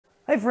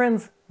Hi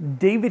friends,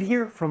 David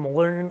here from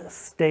Learn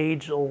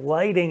Stage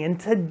Lighting, and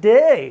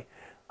today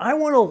I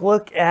want to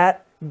look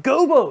at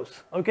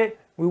gobos, okay?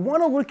 We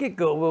want to look at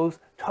gobos,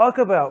 talk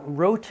about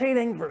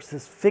rotating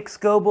versus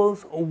fixed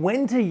gobos,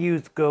 when to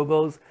use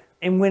gobos,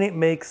 and when it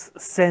makes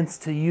sense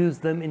to use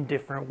them in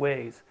different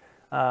ways.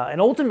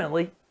 And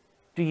ultimately,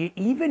 do you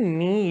even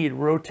need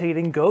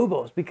rotating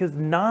gobos? Because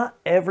not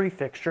every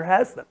fixture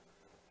has them.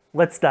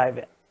 Let's dive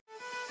in.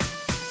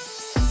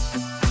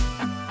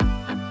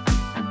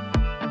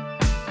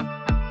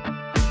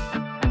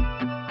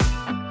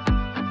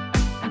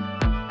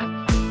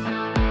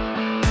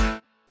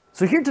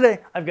 So here today,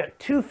 I've got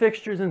two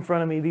fixtures in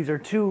front of me. These are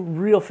two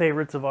real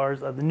favorites of ours,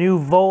 the new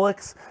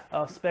Volux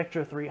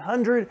Spectra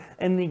 300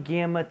 and the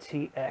Gamma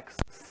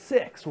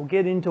TX6. We'll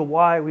get into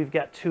why we've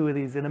got two of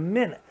these in a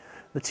minute.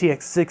 The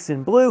TX6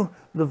 in blue,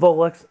 the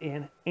Volux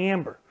in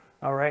amber,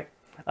 all right?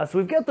 So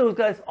we've got those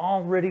guys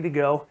all ready to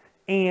go.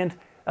 And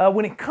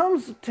when it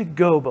comes to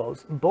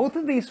gobos, both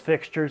of these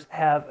fixtures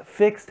have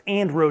fixed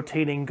and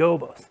rotating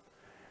gobos.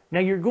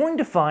 Now you're going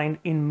to find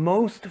in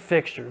most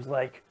fixtures,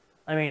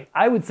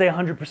 I would say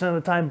 100% of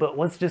the time, but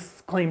let's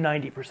just claim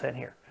 90%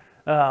 here.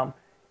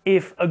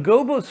 If a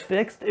gobo's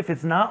fixed, if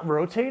it's not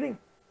rotating,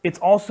 it's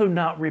also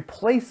not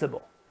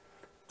replaceable.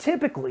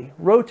 Typically,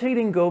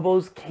 rotating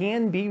gobos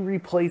can be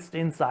replaced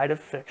inside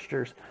of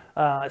fixtures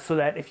so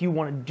that if you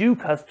want to do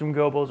custom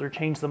gobos or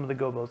change some of the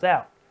gobos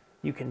out,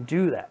 you can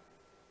do that.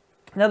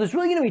 Now, there's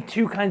really going to be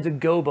two kinds of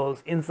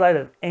gobos inside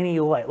of any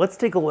light. Let's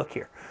take a look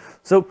here.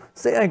 So,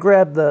 say I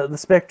grab the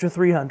Spectra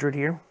 300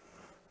 here.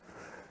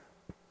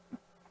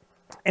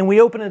 And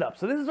we open it up.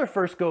 So this is our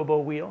first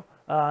gobo wheel.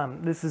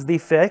 This is the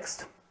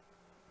fixed.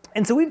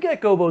 And so we've got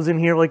gobos in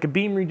here like a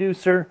beam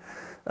reducer,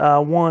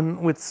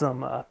 one with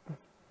some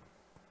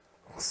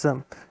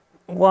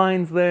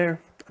lines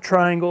there,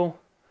 triangle,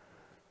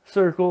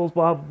 circles,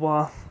 blah, blah,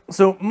 blah.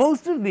 So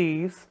most of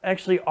these,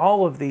 actually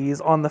all of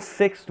these on the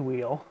fixed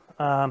wheel,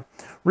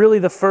 really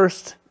the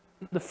first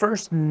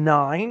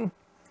 9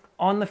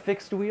 on the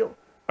fixed wheel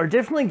are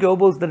definitely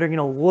gobos that are going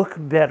to look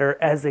better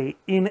as a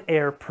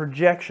in-air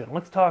projection.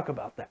 Let's talk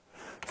about that.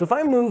 So if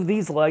I move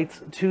these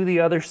lights to the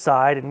other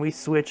side and we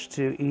switch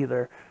to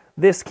either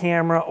this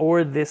camera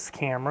or this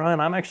camera,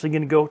 and I'm actually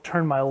going to go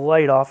turn my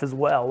light off as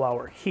well while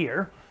we're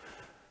here.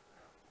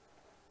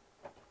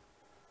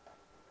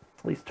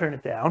 At least turn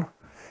it down.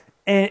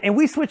 And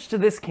we switch to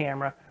this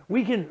camera,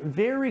 we can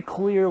very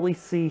clearly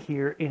see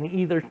here in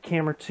either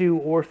camera 2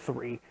 or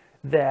 3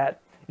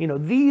 that,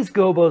 these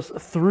gobos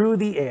through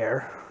the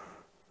air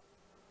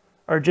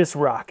are just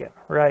rocking,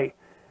 right?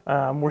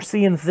 We're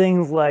seeing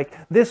things like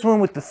this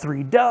one with the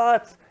 3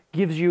 dots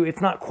gives you,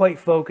 it's not quite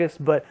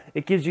focused, but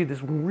it gives you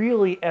this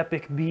really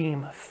epic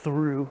beam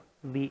through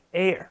the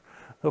air,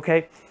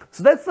 okay?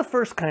 So that's the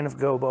first kind of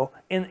gobo,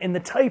 and the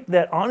type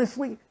that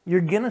honestly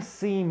you're gonna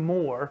see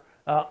more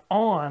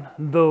on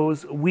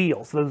those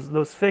wheels,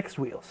 those fixed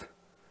wheels.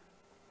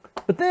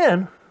 But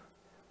then,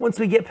 once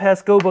we get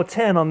past gobo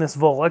 10 on this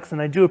Volux, and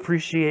I do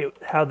appreciate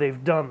how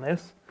they've done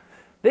this,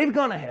 they've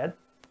gone ahead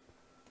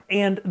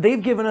and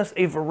they've given us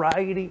a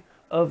variety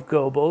of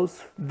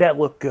gobos that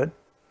look good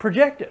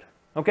projected,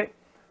 okay?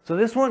 So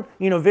this one,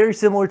 very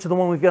similar to the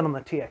one we've got on the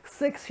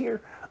TX6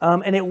 here,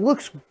 and it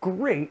looks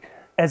great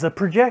as a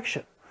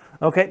projection,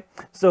 okay?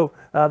 So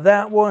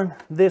that one,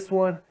 this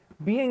one,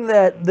 being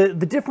that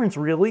the difference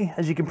really,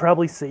 as you can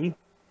probably see,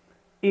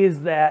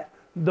 is that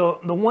the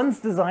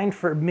ones designed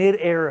for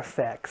mid-air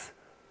effects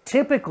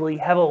typically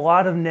have a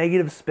lot of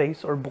negative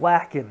space or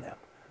black in them.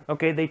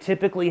 Okay, they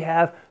typically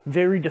have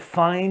very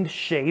defined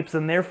shapes,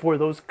 and therefore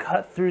those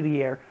cut through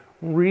the air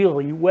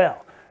really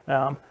well.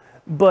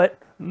 But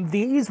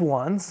these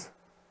ones,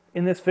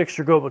 in this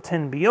fixture gobo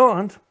 10 and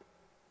beyond,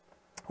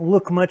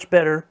 look much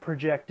better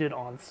projected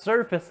on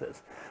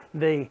surfaces.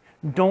 They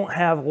don't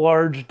have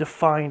large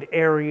defined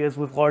areas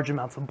with large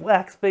amounts of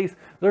black space.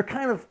 They're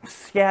kind of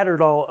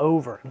scattered all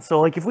over. And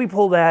so if we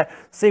pull that,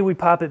 say we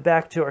pop it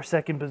back to our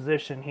second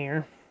position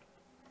here,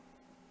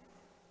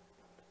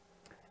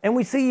 and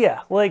we see,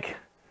 it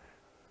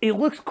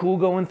looks cool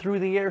going through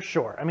the air,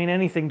 sure. I mean,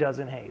 anything does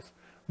in haze.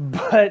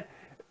 But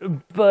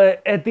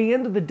at the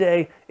end of the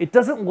day, it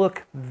doesn't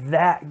look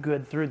that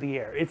good through the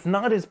air. It's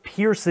not as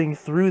piercing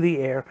through the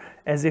air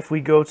as if we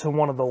go to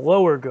one of the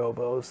lower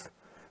gobos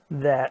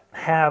that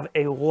have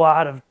a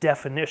lot of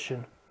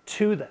definition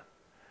to them.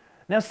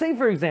 Now, say,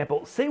 for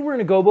example, we're in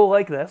a gobo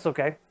like this,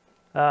 okay,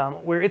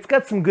 where it's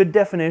got some good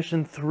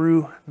definition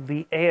through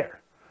the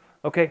air,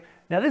 okay?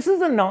 Now, this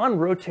is a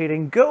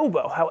non-rotating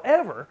gobo.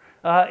 However,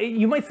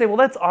 you might say, well,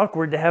 that's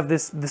awkward to have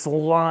this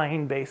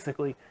line,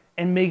 basically,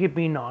 and make it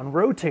be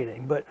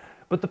non-rotating. But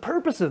the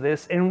purpose of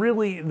this, and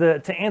really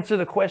to answer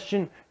the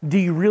question, do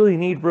you really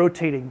need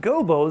rotating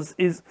gobos,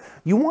 is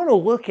you want to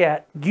look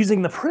at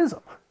using the prism.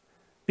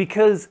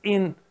 Because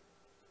in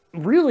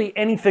really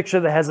any fixture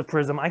that has a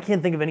prism, I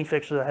can't think of any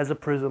fixture that has a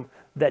prism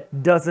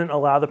that doesn't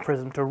allow the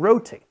prism to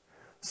rotate.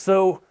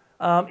 So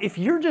if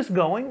you're just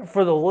going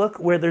for the look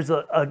where there's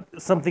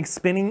something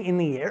spinning in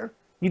the air,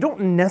 you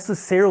don't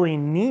necessarily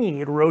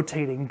need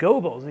rotating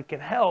gobos. It can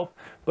help,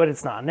 but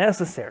it's not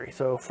necessary.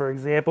 So for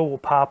example, we'll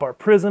pop our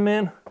prism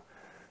in.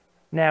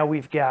 Now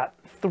we've got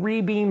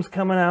 3 beams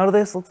coming out of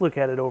this. Let's look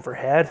at it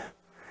overhead.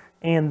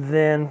 And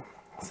then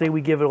say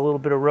we give it a little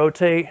bit of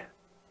rotate.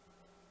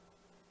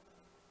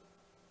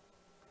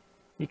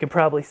 You can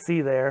probably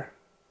see there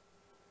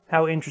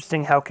how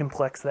interesting, how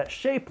complex that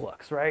shape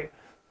looks, right?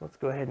 Let's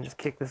go ahead and just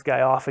kick this guy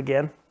off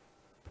again.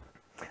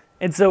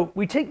 And so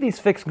we take these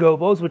fixed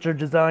gobos, which are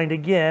designed,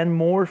 again,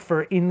 more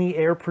for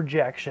in-the-air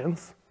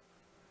projections.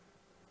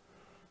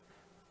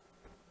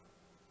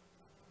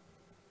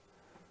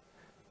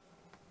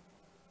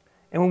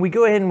 And when we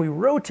go ahead and we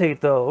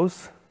rotate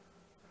those,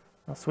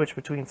 I'll switch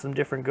between some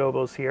different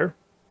gobos here,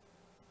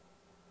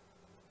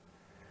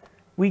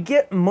 we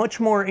get much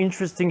more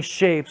interesting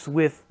shapes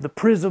with the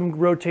prism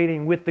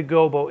rotating with the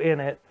gobo in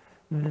it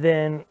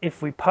than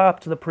if we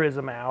popped the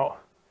prism out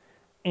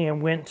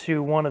and went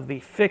to one of the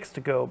fixed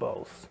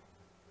gobos,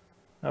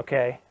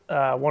 okay?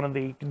 One of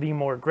the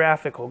more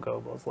graphical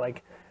gobos.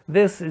 Like,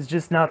 this is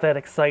just not that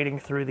exciting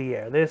through the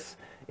air. This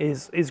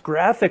is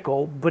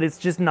graphical, but it's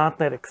just not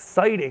that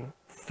exciting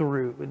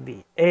through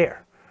the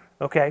air,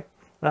 okay?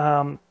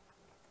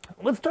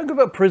 Let's talk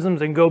about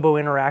prisms and gobo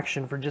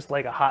interaction for just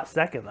like a hot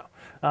second,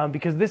 though,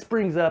 because this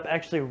brings up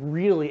actually a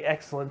really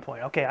excellent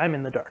point. Okay, I'm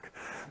in the dark.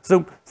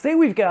 So say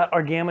we've got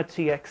our Gamma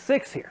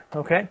TX6 here,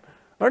 okay?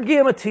 Our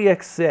Gamma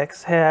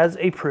TX6 has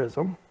a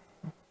prism,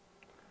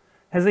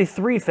 has a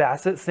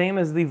 3-facet, same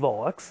as the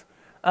Volux,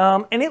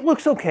 and it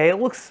looks okay. It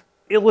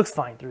looks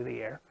fine through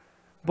the air.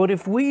 But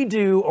if we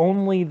do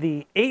only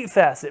the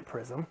 8-facet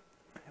prism,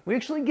 we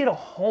actually get a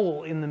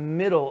hole in the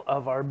middle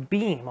of our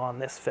beam on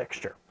this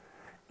fixture.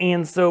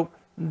 And so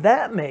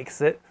that makes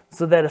it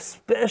so that,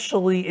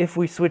 especially if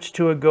we switch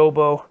to a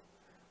gobo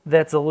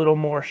that's a little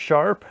more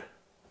sharp,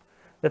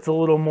 that's a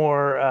little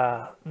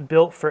more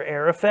built for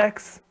air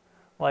effects,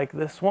 like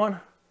this one,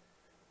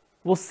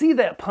 we'll see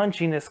that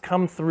punchiness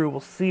come through. We'll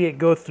see it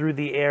go through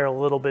the air a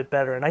little bit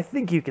better. And I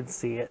think you can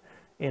see it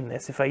in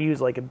this. If I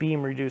use like a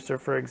beam reducer,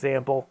 for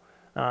example,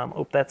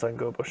 oh, that's on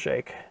gobo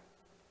shake.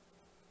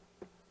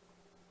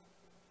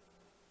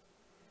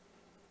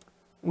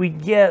 We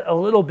get a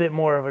little bit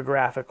more of a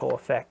graphical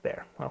effect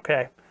there,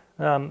 okay?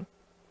 And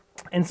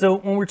so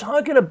when we're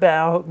talking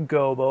about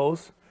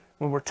gobos,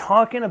 when we're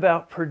talking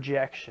about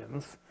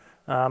projections,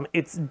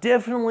 it's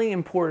definitely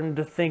important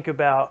to think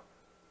about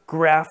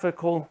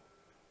graphical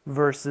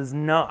versus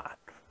not.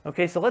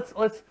 Okay, so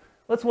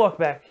let's walk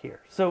back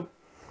here. So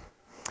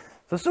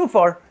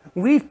far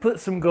we've put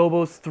some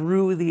gobos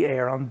through the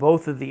air on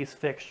both of these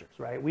fixtures,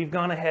 right? We've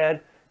gone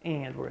ahead,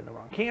 and we're in the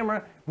wrong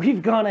camera.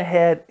 We've gone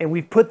ahead and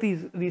we've put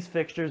these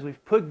fixtures,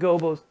 we've put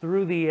gobos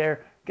through the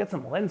air. Get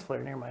some lens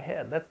flare near my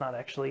head. That's not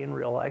actually in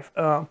real life.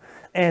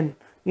 And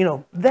you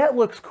know, that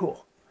looks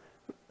cool.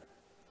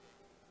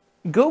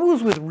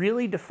 Gobos with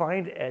really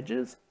defined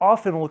edges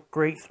often look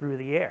great through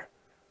the air.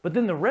 But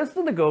then the rest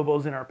of the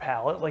gobos in our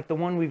palette, like the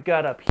one we've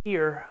got up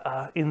here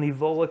in the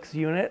Volux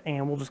unit,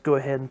 and we'll just go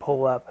ahead and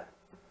pull up.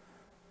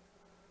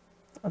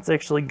 Let's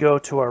actually go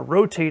to our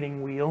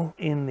rotating wheel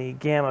in the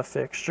Gamma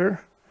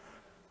fixture.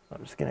 So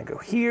I'm just gonna go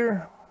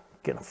here,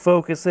 gonna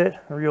focus it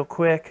real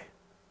quick.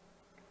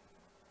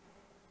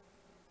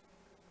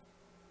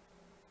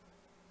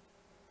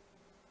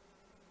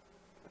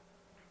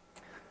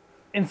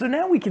 And so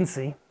now we can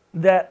see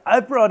that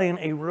I've brought in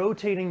a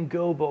rotating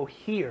gobo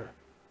here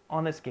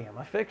on this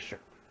Gamma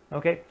fixture,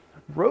 okay?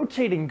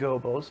 Rotating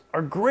gobos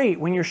are great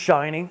when you're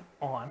shining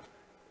on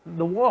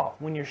the wall,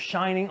 when you're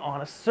shining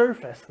on a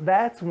surface.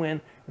 That's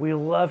when we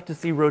love to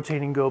see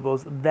rotating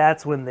gobos.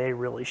 That's when they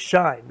really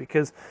shine,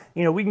 because,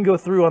 you know, we can go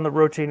through on the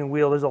rotating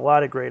wheel. There's a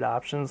lot of great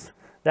options.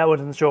 That one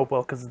doesn't show up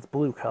well because it's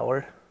blue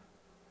colored.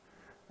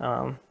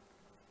 But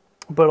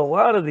a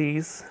lot of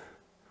these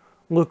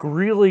look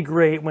really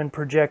great when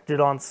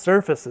projected on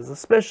surfaces,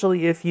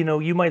 especially if, you know,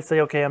 you might say,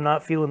 okay, I'm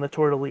not feeling the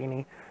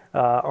tortellini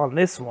on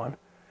this one,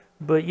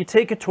 but you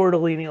take a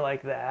tortellini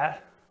like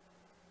that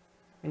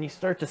and you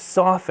start to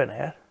soften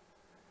it,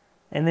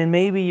 and then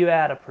maybe you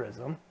add a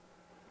prism,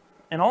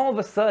 and all of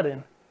a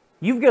sudden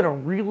you've got a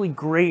really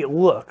great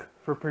look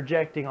for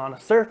projecting on a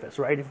surface,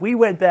 right? If we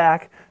went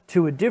back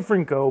to a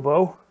different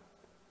gobo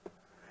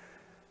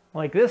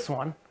like this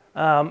one,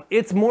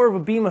 it's more of a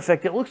beam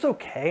effect. It looks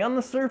okay on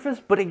the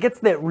surface, but it gets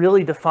that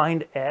really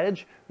defined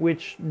edge,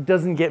 which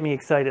doesn't get me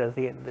excited at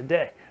the end of the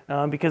day,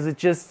 because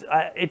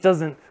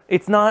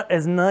it's not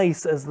as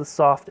nice as the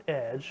soft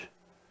edge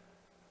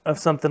of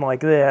something like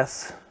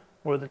this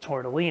or the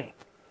tortellini,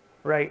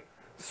 right?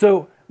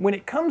 So when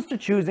it comes to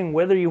choosing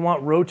whether you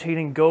want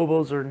rotating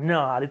gobos or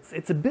not,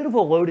 it's a bit of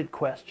a loaded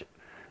question.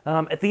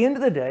 At the end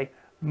of the day,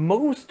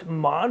 most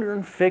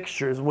modern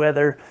fixtures,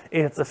 whether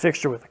it's a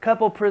fixture with a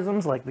couple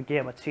prisms like the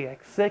Gamma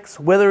TX6,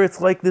 whether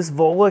it's like this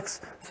Volux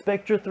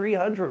Spectra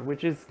 300,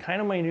 which is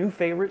kind of my new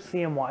favorite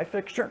CMY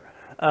fixture,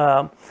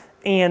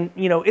 and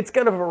you know, it's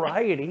got a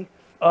variety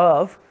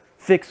of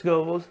fixed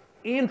gobos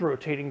and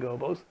rotating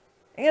gobos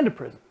and a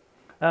prism.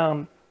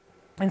 And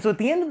so at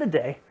the end of the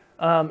day,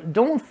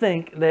 Don't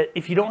think that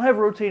if you don't have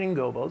rotating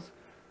gobos,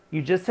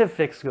 you just have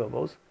fixed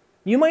gobos,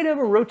 you might have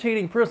a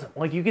rotating prism.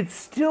 Like, you could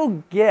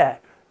still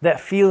get that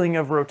feeling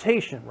of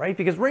rotation, right?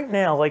 Because right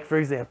now, like for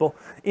example,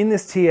 in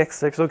this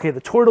TX6, okay,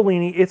 the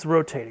tortellini, it's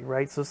rotating,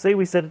 right? So say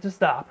we set it to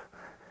stop,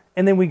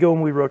 and then we go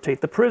and we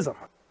rotate the prism,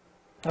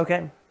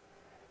 okay?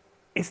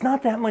 It's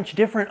not that much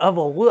different of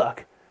a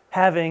look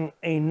having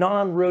a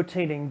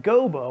non-rotating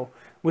gobo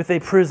with a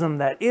prism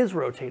that is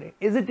rotating.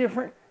 Is it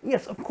different?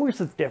 Yes, of course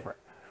it's different.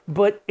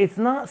 But it's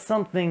not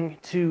something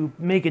to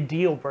make a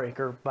deal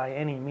breaker by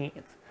any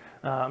means.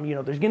 You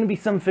know, there's going to be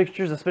some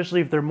fixtures,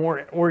 especially if they're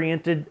more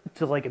oriented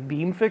to like a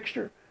beam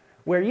fixture,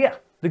 where yeah,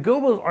 the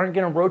gobos aren't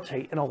going to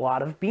rotate in a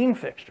lot of beam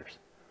fixtures.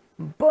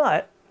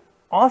 But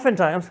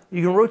oftentimes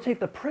you can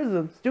rotate the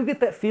prism, still get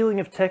that feeling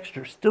of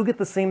texture, still get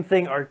the same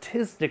thing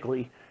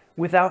artistically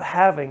without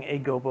having a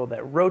gobo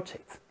that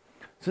rotates.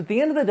 So at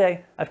the end of the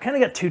day, I've kind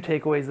of got two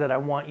takeaways that I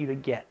want you to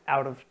get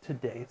out of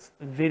today's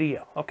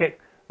video. Okay,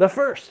 the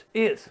first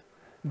is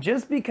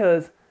just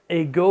because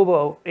a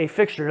gobo, a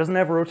fixture doesn't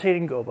have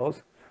rotating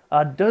gobos,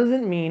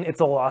 doesn't mean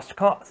it's a lost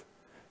cause.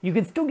 You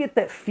can still get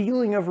that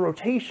feeling of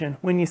rotation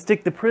when you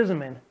stick the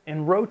prism in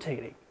and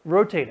rotate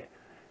it.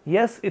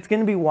 Yes, it's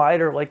going to be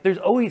wider, like there's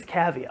always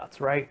caveats,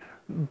 right?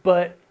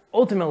 But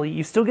ultimately,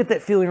 you still get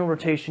that feeling of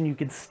rotation, you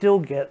can still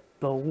get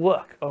the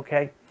look,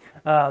 okay?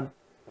 And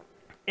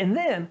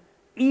then,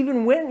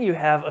 even when you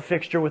have a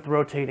fixture with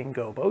rotating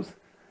gobos,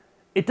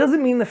 it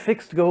doesn't mean the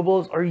fixed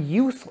gobos are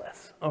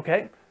useless,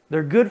 okay?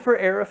 They're good for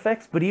air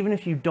effects, but even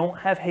if you don't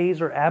have haze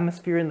or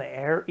atmosphere in the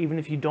air, even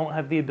if you don't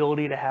have the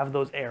ability to have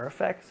those air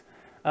effects,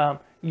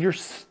 you're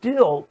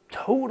still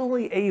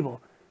totally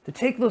able to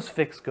take those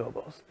fixed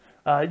gobos,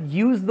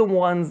 use the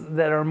ones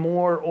that are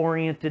more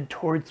oriented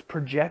towards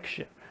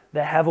projection,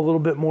 that have a little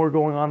bit more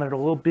going on, that are a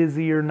little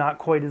busier, not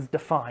quite as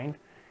defined,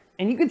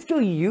 and you can still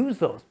use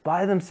those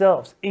by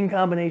themselves in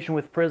combination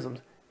with prisms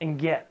and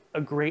get a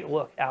great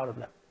look out of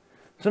them.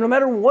 So no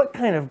matter what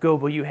kind of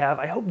gobo you have,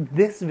 I hope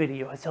this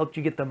video has helped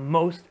you get the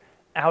most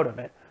out of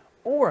it.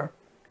 Or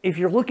if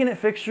you're looking at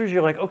fixtures,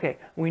 you're like, okay,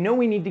 we know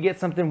we need to get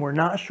something, we're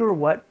not sure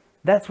what,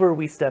 that's where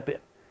we step in.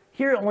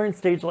 Here at Learn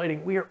Stage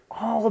Lighting, we are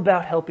all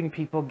about helping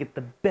people get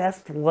the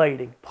best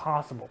lighting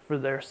possible for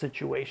their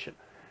situation.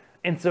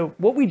 And so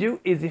what we do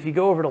is if you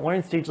go over to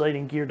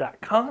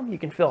learnstagelightinggear.com, you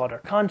can fill out our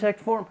contact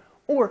form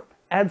or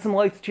add some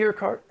lights to your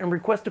cart and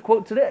request a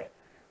quote today.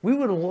 We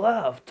would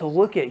love to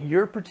look at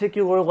your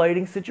particular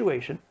lighting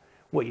situation,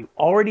 what you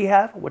already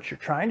have, what you're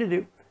trying to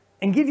do,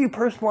 and give you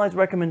personalized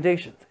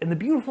recommendations. And the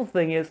beautiful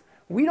thing is,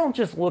 we don't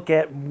just look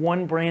at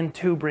one brand,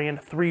 two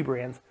brand, three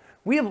brands.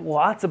 We have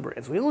lots of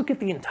brands. We look at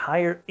the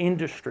entire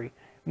industry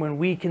when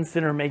we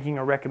consider making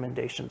a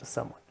recommendation to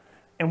someone.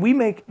 And we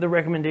make the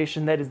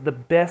recommendation that is the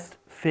best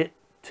fit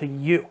to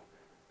you.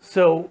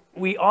 So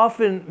we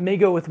often may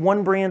go with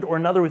one brand or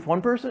another with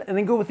one person, and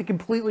then go with a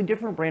completely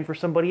different brand for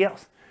somebody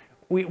else.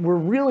 We're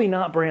really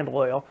not brand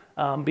loyal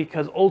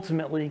because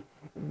ultimately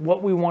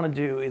what we want to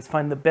do is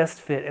find the best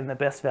fit and the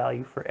best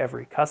value for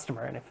every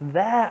customer. And if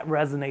that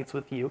resonates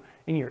with you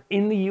and you're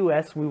in the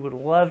US, we would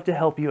love to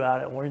help you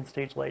out at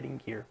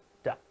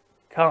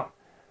LearnStageLightingGear.com.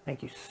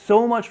 Thank you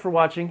so much for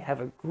watching.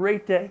 Have a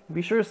great day.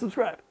 Be sure to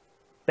subscribe.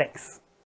 Thanks.